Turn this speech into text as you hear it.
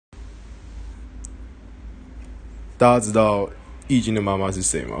大家知道易经的妈妈是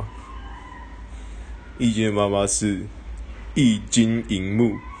谁吗？易经的妈妈是易经荧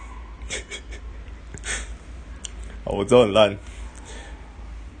幕。好，我知道很烂，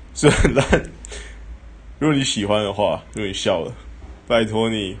虽然很烂。如果你喜欢的话，如果你笑了，拜托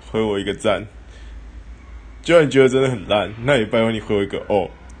你回我一个赞。就算你觉得真的很烂，那也拜托你回我一个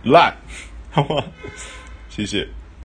烂，好吗？谢谢。